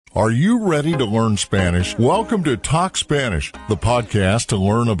Are you ready to learn Spanish? Welcome to Talk Spanish, the podcast to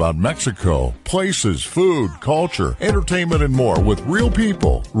learn about Mexico, places, food, culture, entertainment, and more with real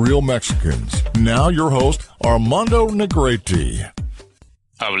people, real Mexicans. Now your host, Armando Negrete.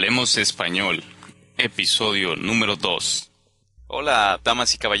 Hablemos Español, episodio número 2. Hola,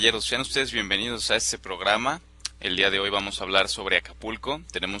 damas y caballeros, sean ustedes bienvenidos a este programa. El día de hoy vamos a hablar sobre Acapulco.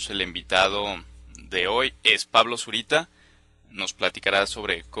 Tenemos el invitado de hoy, es Pablo Zurita. Nos platicará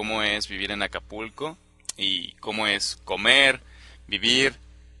sobre cómo es vivir en Acapulco y cómo es comer, vivir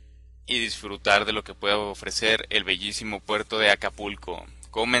y disfrutar de lo que puede ofrecer el bellísimo puerto de Acapulco.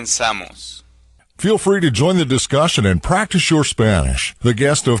 Comenzamos. Feel free to join the discussion and practice your Spanish. The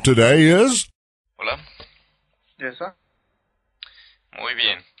guest of today is... Hola. Yes, sir. Muy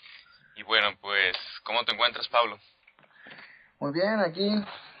bien. Y bueno, pues, ¿cómo te encuentras, Pablo? Muy bien, aquí,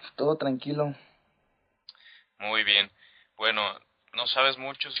 todo tranquilo. Muy bien. Bueno, no sabes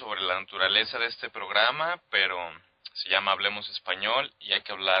mucho sobre la naturaleza de este programa, pero se llama Hablemos Español y hay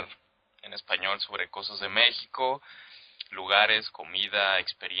que hablar en español sobre cosas de México, lugares, comida,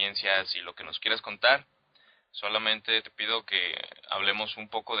 experiencias y lo que nos quieras contar. Solamente te pido que hablemos un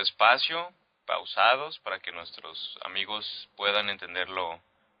poco despacio, pausados, para que nuestros amigos puedan entenderlo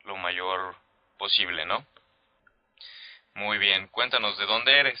lo mayor posible, ¿no? Muy bien, cuéntanos, ¿de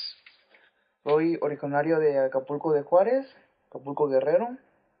dónde eres? Soy originario de Acapulco de Juárez, Acapulco Guerrero.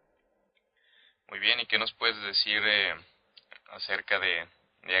 Muy bien, ¿y qué nos puedes decir acerca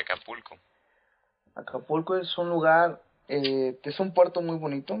de Acapulco? Acapulco es un lugar, es un puerto muy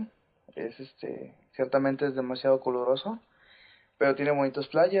bonito, ciertamente es demasiado coloroso, pero tiene bonitas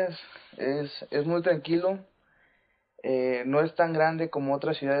playas, es muy tranquilo, no es tan grande como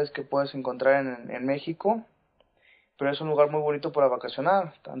otras ciudades que puedes encontrar en México, pero es un lugar muy bonito para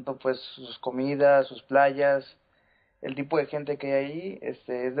vacacionar, tanto pues sus comidas, sus playas, el tipo de gente que hay ahí, es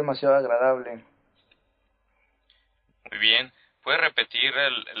demasiado agradable. Muy bien, ¿puedes repetir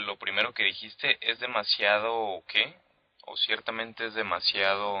lo primero que dijiste? ¿Es demasiado qué? ¿O ciertamente es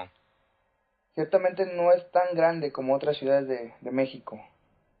demasiado...? Ciertamente no es tan grande como otras ciudades de México,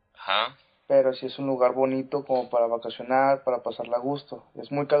 Ajá. pero sí es un lugar bonito como para vacacionar, para pasarla a gusto.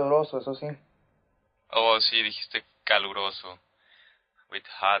 Es muy caluroso, eso sí. Oh, sí, dijiste caluroso. With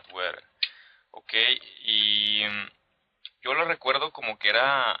hot weather. Ok, y yo lo recuerdo como que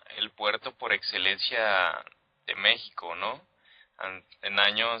era el puerto por excelencia de México, ¿no? En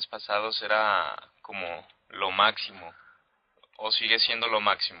años pasados era como lo máximo. ¿O sigue siendo lo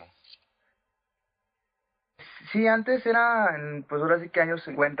máximo? Sí, antes era, pues ahora sí que años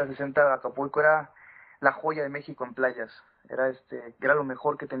 50, 60, Acapulco era la joya de México en playas. Era lo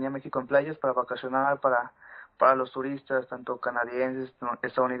mejor que tenía México en playas para vacacionar, para los turistas, tanto canadienses,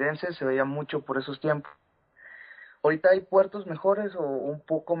 estadounidenses, se veía mucho por esos tiempos. Ahorita hay puertos mejores o un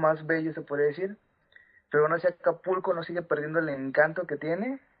poco más bellos, se podría decir, pero aún así Acapulco no sigue perdiendo el encanto que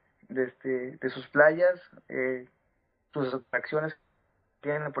tiene de sus playas, sus atracciones que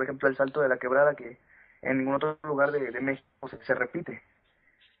tienen, por ejemplo, el Salto de la Quebrada, que en ningún otro lugar de México se repite.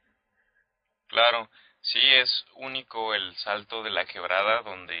 Claro, sí es único el Salto de la Quebrada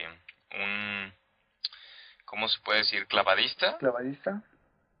donde un, ¿cómo se puede decir? ¿Clavadista? ¿Clavadista?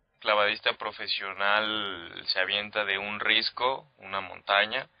 Clavadista profesional se avienta de un risco, una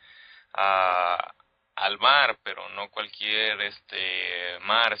montaña, al mar, pero no cualquier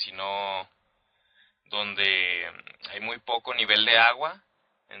mar, sino donde hay muy poco nivel de agua,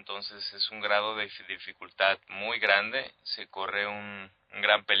 entonces es un grado de dificultad muy grande, se corre un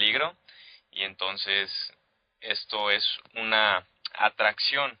gran peligro y entonces esto es una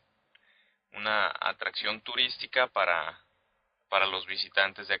atracción turística para los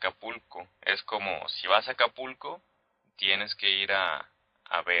visitantes de Acapulco. Es como si vas a Acapulco, tienes que ir a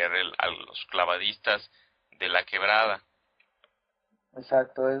ver a los clavadistas de la quebrada.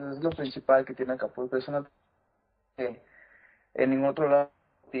 Exacto, es lo principal que tiene Acapulco, es una que en ningún otro lado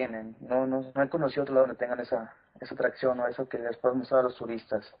tienen. No he conocido otro lado donde tengan esa atracción o eso que les pueden mostrar a los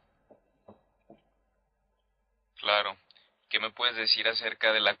turistas. Claro. ¿Qué me puedes decir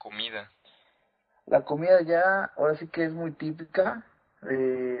acerca de la comida? La comida ya, ahora sí que es muy típica.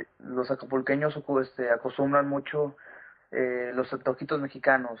 Los acapulqueños acostumbran mucho los antojitos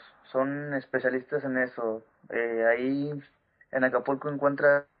mexicanos. Son especialistas en eso. Ahí en Acapulco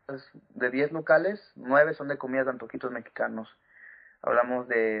encuentras de 10 locales, 9 son de comidas de antojitos mexicanos. Hablamos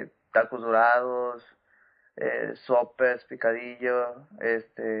de tacos dorados, sopes, picadillo,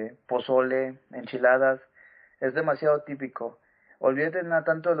 pozole, enchiladas. Es demasiado típico. Olvídate nada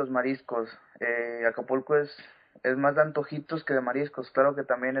tanto de los mariscos. Acapulco es más de antojitos que de mariscos. Claro que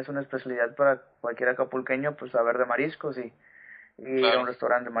también es una especialidad para cualquier acapulqueño, pues saber de mariscos y ir a un Claro,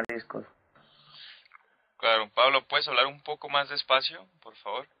 restaurante de mariscos. claro. Pablo, ¿puedes hablar un poco más despacio, por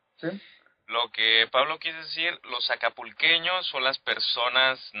favor? ¿Sí? Lo que Pablo quiere decir, los acapulqueños son las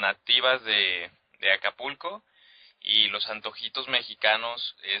personas nativas de Acapulco y los antojitos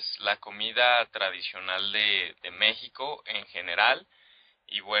mexicanos es la comida tradicional de México en general.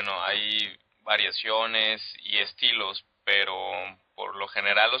 Y bueno, hay variaciones y estilos, pero por lo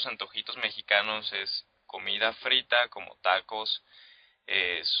general los antojitos mexicanos es comida frita como tacos,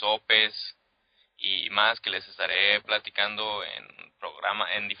 sopes y más que les estaré platicando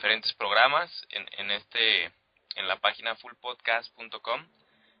en diferentes programas en la página fullpodcast.com.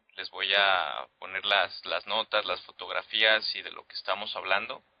 Les voy a poner las notas, las fotografías y de lo que estamos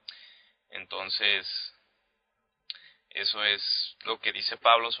hablando. Entonces, eso es lo que dice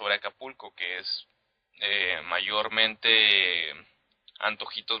Pablo sobre Acapulco, que es mayormente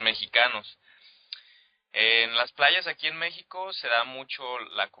antojitos mexicanos. En las playas aquí en México se da mucho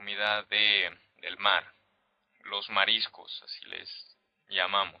la comida del mar, los mariscos, así les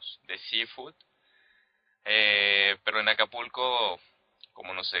llamamos, de seafood. Pero en Acapulco,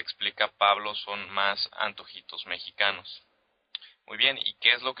 como nos explica Pablo, son más antojitos mexicanos. Muy bien, ¿y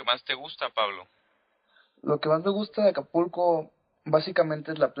qué es lo que más te gusta, Pablo? Lo que más me gusta de Acapulco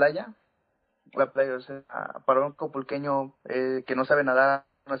básicamente es la playa. La playa, o sea, para un acapulqueño que no sabe nadar,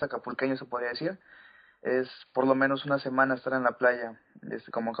 no es acapulqueño se podría decir, es por lo menos una semana estar en la playa,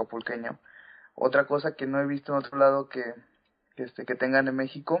 como acapulqueño. Otra cosa que no he visto en otro lado que tengan en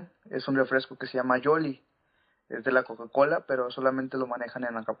México es un refresco que se llama Yoli. Es de la Coca-Cola, pero solamente lo manejan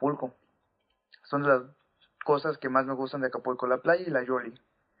en Acapulco. Son de las cosas que más me gustan de Acapulco, la playa y la Yoli.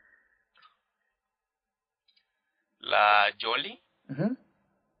 ¿La Yoli? Ujú.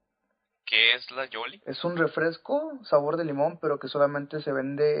 ¿Qué es la Yoli? Es un refresco sabor de limón, pero que solamente se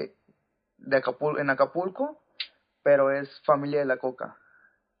vende en Acapulco, pero es familia de la Coca.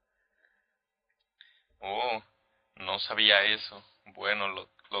 Oh, no sabía eso. Bueno,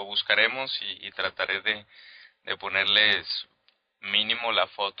 lo buscaremos y trataré de ponerles mínimo la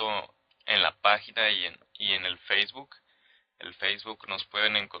foto en la página y en el Facebook. El Facebook nos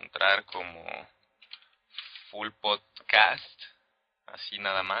pueden encontrar como Full Podcast, así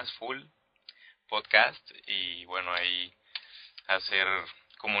nada más, Full Podcast. Y bueno, ahí hacer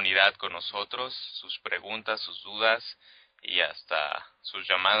comunidad con nosotros, sus preguntas, sus dudas y hasta sus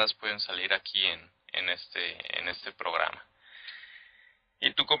llamadas pueden salir aquí en este programa.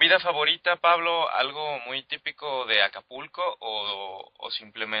 ¿Y tu comida favorita, Pablo, algo muy típico de Acapulco o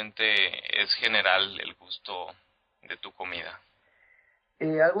simplemente es general el gusto de tu comida?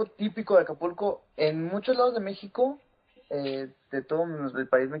 Algo típico de Acapulco, en muchos lados de México, de todo el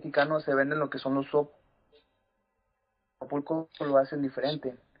país mexicano, se venden lo que son los sopes. Acapulco lo hacen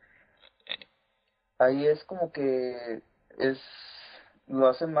diferente. Ahí es como que es lo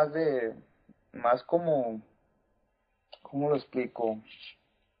hacen más como, ¿cómo lo explico?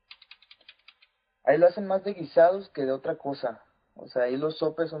 Ahí lo hacen más de guisados que de otra cosa. O sea, ahí los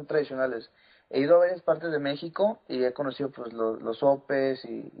sopes son tradicionales. He ido a varias partes de México y he conocido pues los sopes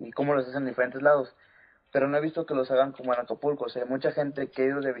y cómo los hacen en diferentes lados. Pero no he visto que los hagan como en Acapulco. O sea, mucha gente que ha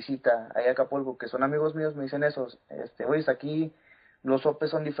ido de visita allá a Acapulco, que son amigos míos, me dicen eso. Oye, aquí los sopes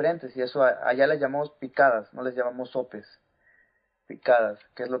son diferentes y eso allá les llamamos picadas, no les llamamos sopes. Picadas,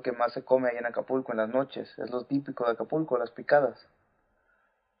 que es lo que más se come allá en Acapulco en las noches. Es lo típico de Acapulco, las picadas.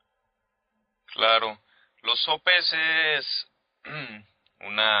 Claro, los sopes es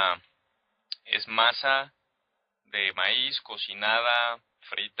una es masa de maíz cocinada,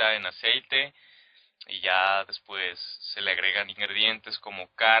 frita en aceite y ya después se le agregan ingredientes como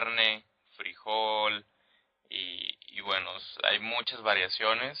carne, frijol y bueno, hay muchas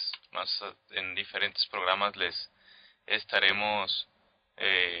variaciones, más en diferentes programas les estaremos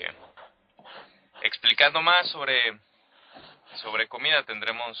eh, explicando más sobre comida.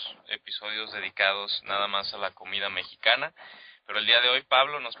 Tendremos episodios dedicados nada más a la comida mexicana, pero el día de hoy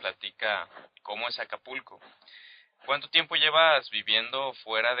Pablo nos platica cómo es Acapulco. ¿Cuánto tiempo llevas viviendo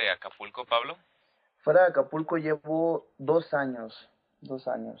fuera de Acapulco, Pablo? Fuera de Acapulco llevo 2 años, 2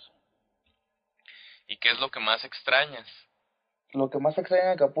 años. ¿Y qué es lo que más extrañas? Lo que más extraño en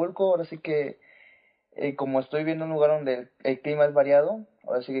Acapulco, ahora sí que como estoy viendo un lugar donde el clima es variado,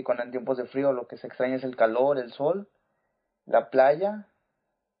 ahora sí que cuando en tiempos de frío lo que se extraña es el calor, el sol, la playa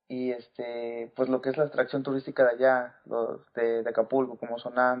y pues lo que es la atracción turística de allá, de Acapulco, como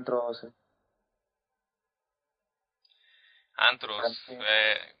son antros, Antros,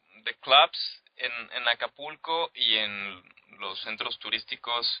 de clubs en Acapulco y en los centros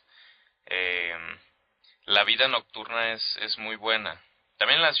turísticos, eh, la vida nocturna es muy buena.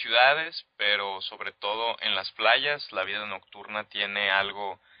 también en las ciudades, pero sobre todo en las playas, la vida nocturna tiene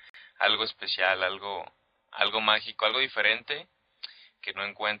algo especial, algo mágico, algo diferente que no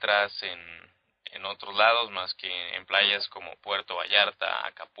encuentras en otros lados más que en playas como Puerto Vallarta,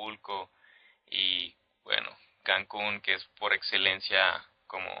 Acapulco y bueno, Cancún, que es por excelencia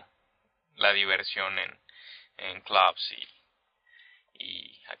como la diversión en clubs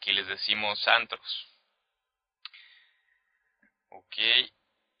y aquí les decimos antros. Ok,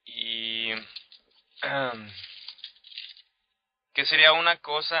 y ¿qué sería una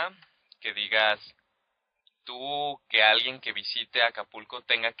cosa que digas tú que alguien que visite Acapulco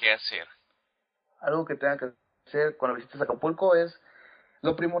tenga que hacer? Algo que tenga que hacer cuando visites Acapulco es,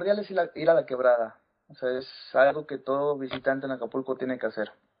 lo primordial es ir a la quebrada. O sea, es algo que todo visitante en Acapulco tiene que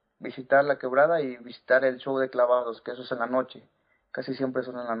hacer. Visitar la quebrada y visitar el show de clavados, que eso es en la noche. Casi siempre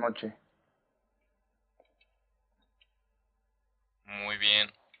son en la noche. Muy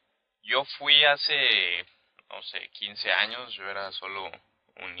bien. Yo fui hace, no sé, 15 años, yo era solo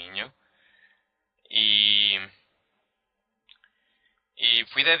un niño. Y, y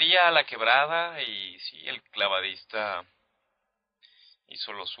fui de día a la quebrada y sí, el clavadista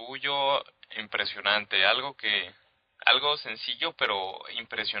hizo lo suyo, impresionante, algo sencillo pero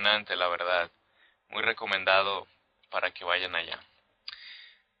impresionante, la verdad. Muy recomendado para que vayan allá.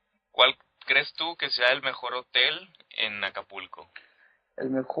 ¿Cuál crees tú que sea el mejor hotel en Acapulco? El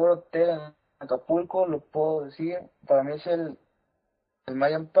mejor hotel en Acapulco, lo puedo decir, para mí es el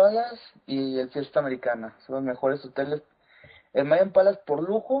Mayan Palace y el Fiesta Americana. Son los mejores hoteles. El Mayan Palace por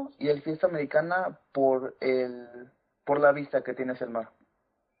lujo y el Fiesta Americana por la vista que tiene hacia el mar.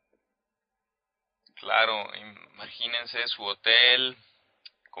 Claro, imagínense su hotel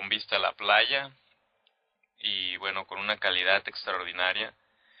con vista a la playa y bueno, con una calidad extraordinaria.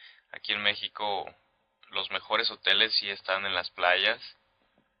 Aquí en México los mejores hoteles sí están en las playas,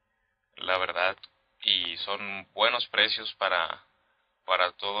 la verdad, y son buenos precios para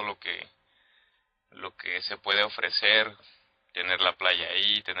todo lo que se puede ofrecer, tener la playa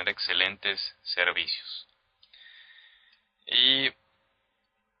ahí, tener excelentes servicios. ¿Y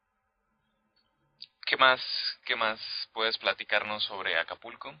qué qué más puedes platicarnos sobre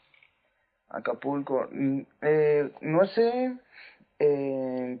Acapulco? Acapulco, no sé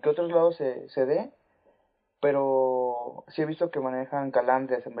en qué otros lados se dé, pero sí he visto que manejan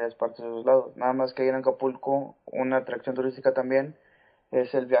calandrias en varias partes de los lados. Nada más que ahí en Acapulco, una atracción turística también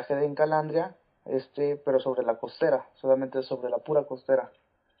es el viaje de en calandria, pero sobre la costera, solamente sobre la pura costera,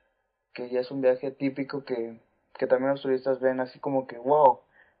 que ya es un viaje típico que también los turistas ven así como que, wow,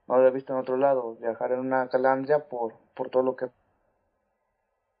 no lo he visto en otro lado, viajar en una calandria por todo lo que...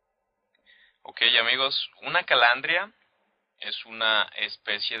 Ok, amigos, una calandria es una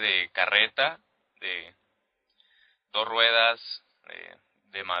especie de carreta de dos ruedas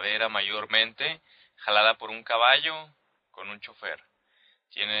de madera mayormente, jalada por un caballo con un chofer.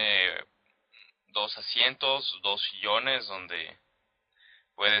 Tiene dos asientos, dos sillones donde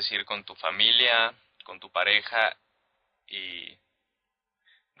puedes ir con tu familia, con tu pareja y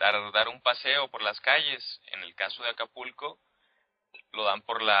dar un paseo por las calles. En el caso de Acapulco, lo dan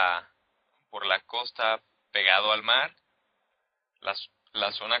por la costa pegado al mar,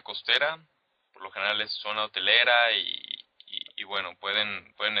 la zona costera, por lo general es zona hotelera y bueno,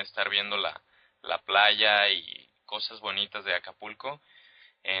 pueden estar viendo la playa y cosas bonitas de Acapulco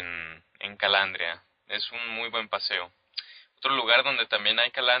en Calandria. Es un muy buen paseo. Otro lugar donde también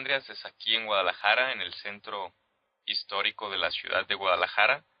hay calandrias es aquí en Guadalajara, en el centro histórico de la ciudad de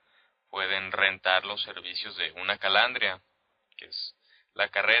Guadalajara. Pueden rentar los servicios de una calandria, que es la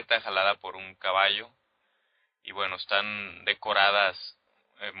carreta jalada por un caballo. Y bueno, están decoradas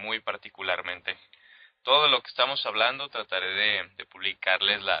muy particularmente. Todo lo que estamos hablando trataré de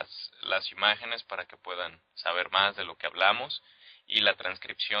publicarles las imágenes para que puedan saber más de lo que hablamos y la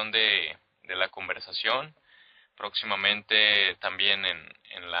transcripción de la conversación próximamente también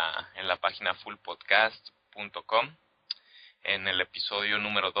en la página fullpodcast.com en el episodio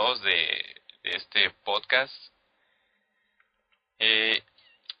número 2 de este podcast.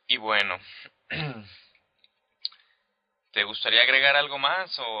 Y bueno, ¿te gustaría agregar algo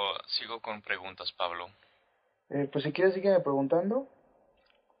más o sigo con preguntas, Pablo? Pues si quieres, sígueme preguntando.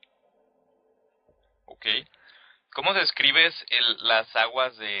 Ok. ¿Cómo describes las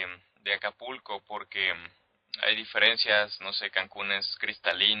aguas de Acapulco? Porque hay diferencias, no sé, Cancún es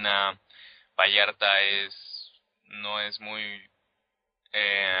cristalina, Vallarta no es muy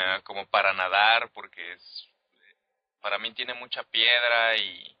como para nadar, porque para mí tiene mucha piedra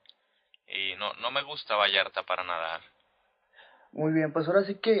y no me gusta Vallarta para nadar. Muy bien, pues ahora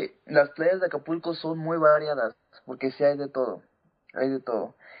sí que las playas de Acapulco son muy variadas, porque sí hay de todo. hay de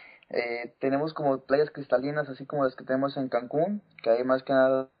todo. Tenemos como playas cristalinas, así como las que tenemos en Cancún, que hay más que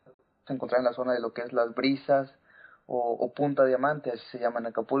nada se encuentra en la zona de lo que es Las Brisas o Punta Diamante, así se llama en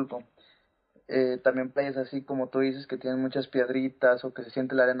Acapulco. También playas así como tú dices, que tienen muchas piedritas o que se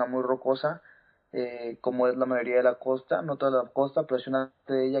siente la arena muy rocosa, como es la mayoría de la costa, no toda la costa, pero es una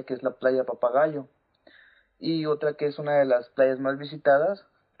de ellas que es la playa Papagayo. Y otra que es una de las playas más visitadas,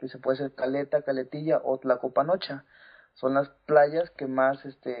 que se puede ser Caleta, Caletilla o Tlacopanocha. Son las playas que más,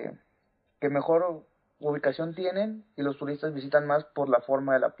 que mejor ubicación tienen y los turistas visitan más por la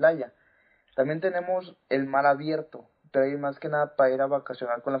forma de la playa. También tenemos el mar abierto, pero ahí más que nada para ir a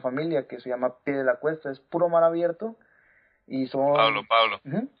vacacionar con la familia, que se llama Pie de la Cuesta, es puro mar abierto y son... Pablo,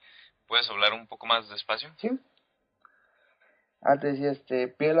 ¿Uh? ¿puedes hablar un poco más despacio? Sí, antes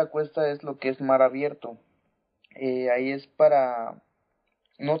decía, Pie de la Cuesta es lo que es mar abierto. Ahí es para,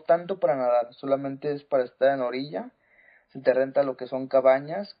 no tanto para nadar, solamente es para estar en la orilla. Se te renta lo que son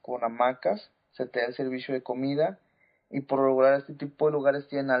cabañas con hamacas, se te da el servicio de comida y por lo regular este tipo de lugares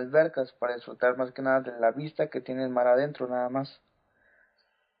tienen albercas para disfrutar más que nada de la vista que tiene el mar adentro nada más.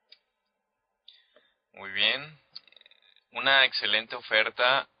 Muy bien. Una excelente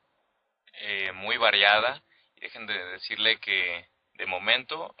oferta, muy variada. Y dejen de decirle que de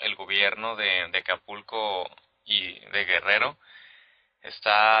momento el gobierno de Acapulco y de Guerrero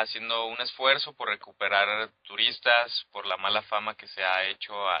está haciendo un esfuerzo por recuperar turistas por la mala fama que se ha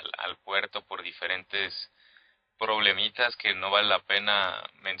hecho al puerto por diferentes problemitas que no vale la pena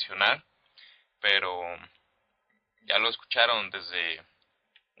mencionar, pero ya lo escucharon, desde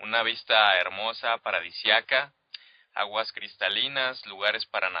una vista hermosa, paradisiaca, aguas cristalinas, lugares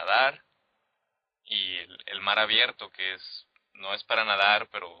para nadar y el mar abierto, que no es para nadar,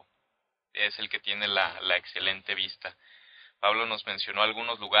 pero es el que tiene la excelente vista. Pablo nos mencionó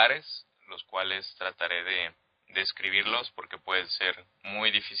algunos lugares, los cuales trataré de describirlos porque pueden ser muy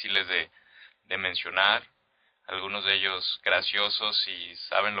difíciles de mencionar, algunos de ellos graciosos si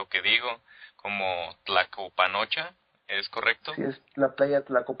saben lo que digo, como Tlacopanocha, ¿es correcto? Sí, es la playa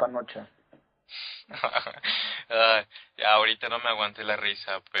Tlacopanocha. Ya ahorita no me aguanté la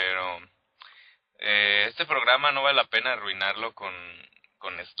risa, pero este programa no vale la pena arruinarlo con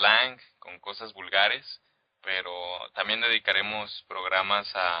slang, con cosas vulgares, pero también dedicaremos programas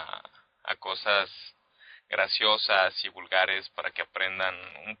a cosas graciosas y vulgares para que aprendan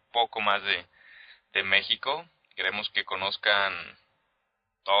un poco más de México. Queremos que conozcan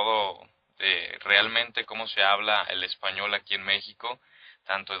todo de realmente cómo se habla el español aquí en México,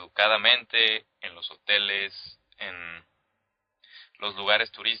 tanto educadamente, en los hoteles, en los lugares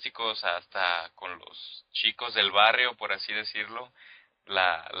turísticos, hasta con los chicos del barrio, por así decirlo,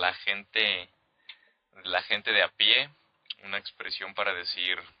 la gente de a pie, una expresión para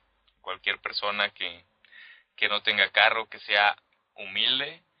decir cualquier persona que no tenga carro, que sea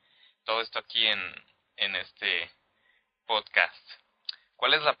humilde, todo esto aquí en este podcast.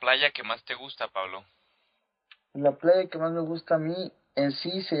 ¿Cuál es la playa que más te gusta, Pablo? La playa que más me gusta a mí en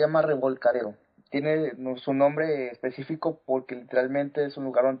sí se llama Revolcadero. Tiene su nombre específico porque literalmente es un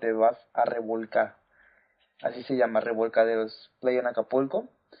lugar donde vas a revolcar. Así se llama Revolcadero, es playa en Acapulco.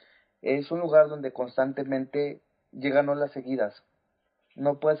 Es un lugar donde constantemente llegan olas seguidas.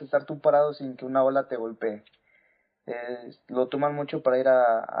 No puedes estar tú parado sin que una ola te golpee. Lo toman mucho para ir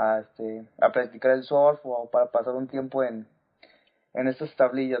a practicar el surf o para pasar un tiempo en estas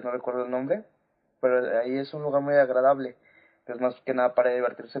tablillas, no recuerdo el nombre, pero ahí es un lugar muy agradable, es más que nada para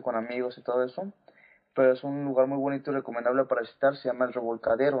divertirse con amigos y todo eso, pero es un lugar muy bonito y recomendable para visitar, se llama el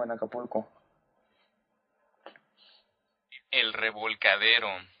Revolcadero en Acapulco. El revolcadero,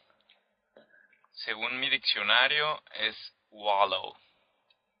 según mi diccionario, es wallow.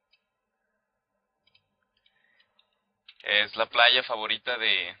 Es la playa favorita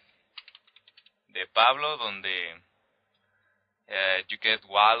de Pablo, donde you get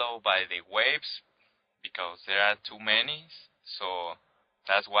wallowed by the waves because there are too many, so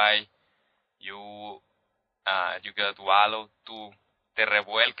that's why you get wallowed. Tú te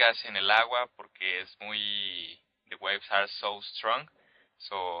revuelcas en el agua porque the waves are so strong,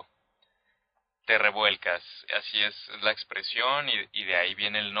 so te revuelcas. Así es la expresión y de ahí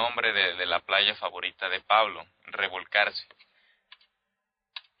viene el nombre de la playa favorita de Pablo, revolcarse.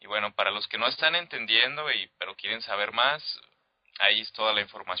 Y bueno, para los que no están entendiendo pero quieren saber más, ahí es toda la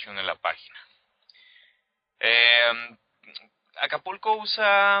información en la página. Acapulco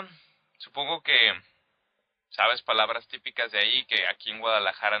usa, supongo que sabes palabras típicas de ahí que aquí en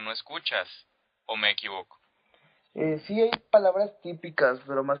Guadalajara no escuchas, ¿o me equivoco? Sí hay palabras típicas,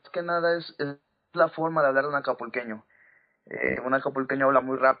 pero más que nada es la forma de hablar de un acapulqueño. Un acapulqueño habla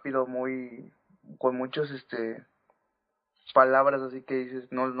muy rápido, con muchos palabras así que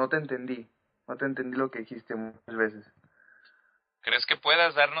dices, no te entendí lo que dijiste muchas veces. ¿Crees que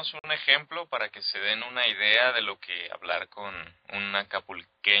puedas darnos un ejemplo para que se den una idea de lo que hablar con un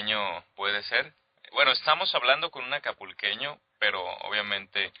acapulqueño puede ser? Bueno, estamos hablando con un acapulqueño, pero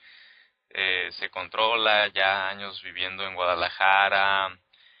obviamente se controla, ya años viviendo en Guadalajara,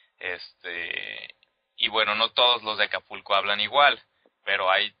 y bueno, no todos los de Acapulco hablan igual, pero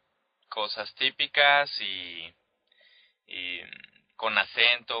hay cosas típicas y con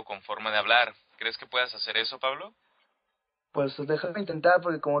acento, con forma de hablar. ¿Crees que puedas hacer eso, Pablo? Pues déjame intentar,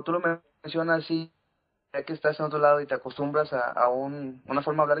 porque como tú lo mencionas, sí, ya que estás en otro lado y te acostumbras a una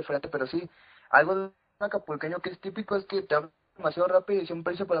forma de hablar diferente, pero sí, algo de un acapulqueño que es típico es que te habla demasiado rápido y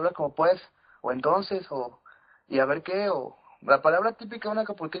siempre dice palabras como pues, o entonces, y a ver qué, o la palabra típica de un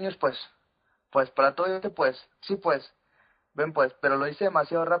acapulqueño es pues, para todo este pues, sí pues, ven pues, pero lo dice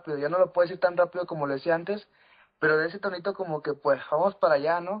demasiado rápido, ya no lo puede decir tan rápido como lo decía antes, pero de ese tonito como que pues, vamos para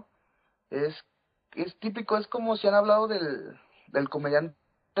allá, ¿no? Es, es típico, es como si han hablado del comediante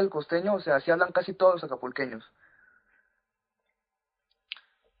del costeño, o sea, así hablan casi todos los acapulqueños.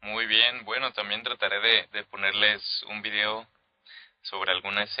 Muy bien, bueno, también trataré de ponerles un video sobre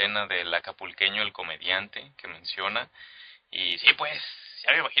alguna escena del acapulqueño, el comediante que menciona. Y sí, pues,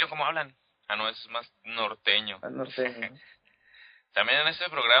 ya me imagino cómo hablan. Ah, no, es más norteño. Al norteño. También en este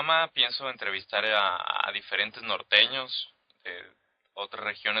programa pienso entrevistar a diferentes norteños de otras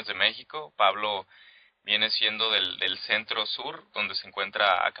regiones de México. Pablo viene siendo del centro sur, donde se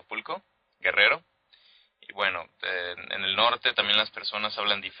encuentra Acapulco, Guerrero. Y bueno, en el norte también las personas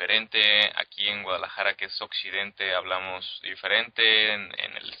hablan diferente. Aquí en Guadalajara, que es occidente, hablamos diferente.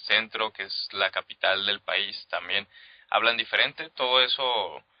 En el centro, que es la capital del país, también hablan diferente. Todo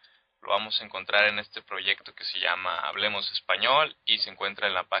eso lo vamos a encontrar en este proyecto que se llama Hablemos Español y se encuentra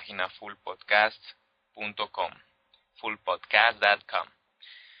en la página fullpodcast.com, fullpodcast.com.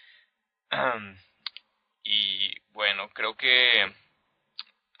 Y bueno, creo que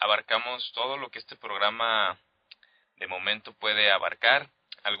abarcamos todo lo que este programa de momento puede abarcar.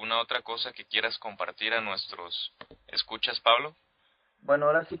 ¿Alguna otra cosa que quieras compartir a nuestros escuchas, Pablo? Bueno,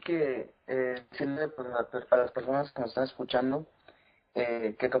 ahora sí que decirle pues, a las personas que nos están escuchando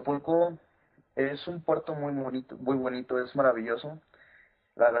que Acapulco es un puerto muy bonito, es maravilloso.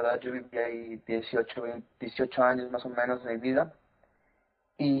 La verdad, yo viví ahí 18 años más o menos de mi vida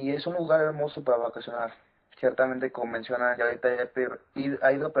y es un lugar hermoso para vacacionar. Ciertamente, como mencionan, ya ahorita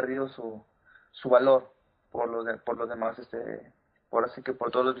ha ido perdido su valor por los demás, por así que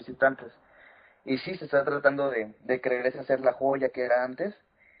por todos los visitantes. Y sí, se está tratando de que regrese a ser la joya que era antes.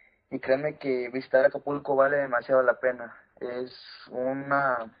 Y créanme que visitar Acapulco vale demasiado la pena. Es un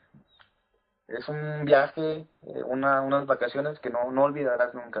viaje, unas vacaciones que no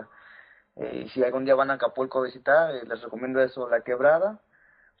olvidarás nunca. Y si algún día van a Acapulco a visitar, les recomiendo eso, la quebrada,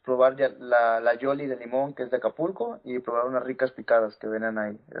 probar ya la Yoli de limón que es de Acapulco y probar unas ricas picadas que venden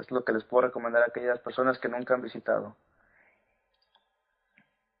ahí. Es lo que les puedo recomendar a aquellas personas que nunca han visitado.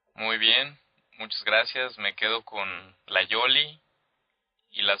 Muy bien, muchas gracias. Me quedo con la Yoli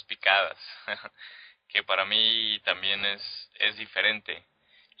y las picadas, que para mí también es diferente.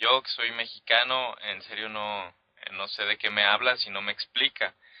 Yo, que soy mexicano, en serio no sé de qué me hablas y no me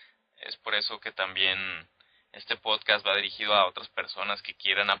explica. Es por eso que también este podcast va dirigido a otras personas que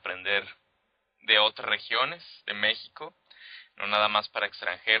quieran aprender de otras regiones de México, no nada más para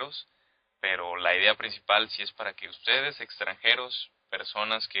extranjeros, pero la idea principal sí es para que ustedes, extranjeros,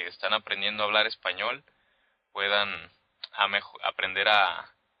 personas que están aprendiendo a hablar español, puedan aprender a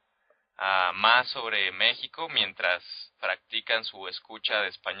más sobre México mientras practican su escucha de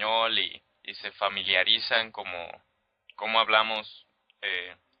español y se familiarizan cómo hablamos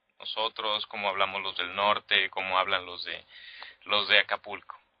nosotros, cómo hablamos los del norte, cómo hablan los de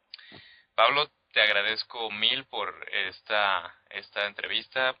Acapulco. Pablo, te agradezco mil por esta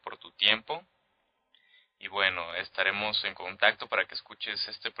entrevista, por tu tiempo. Y bueno, estaremos en contacto para que escuches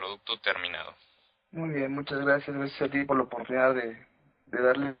este producto terminado. Muy bien, muchas gracias. Gracias a ti por la oportunidad de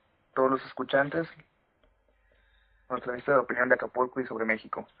darle a todos los escuchantes nuestra lista de opinión de Acapulco y sobre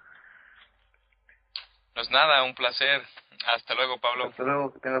México. No es nada, un placer. Hasta luego, Pablo. Hasta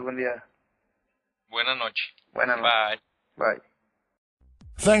luego, que tengas buen día. Buena noche. Buenas noches. Bye. Bye.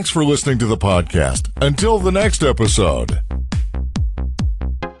 Thanks for listening to the podcast. Until the next episode.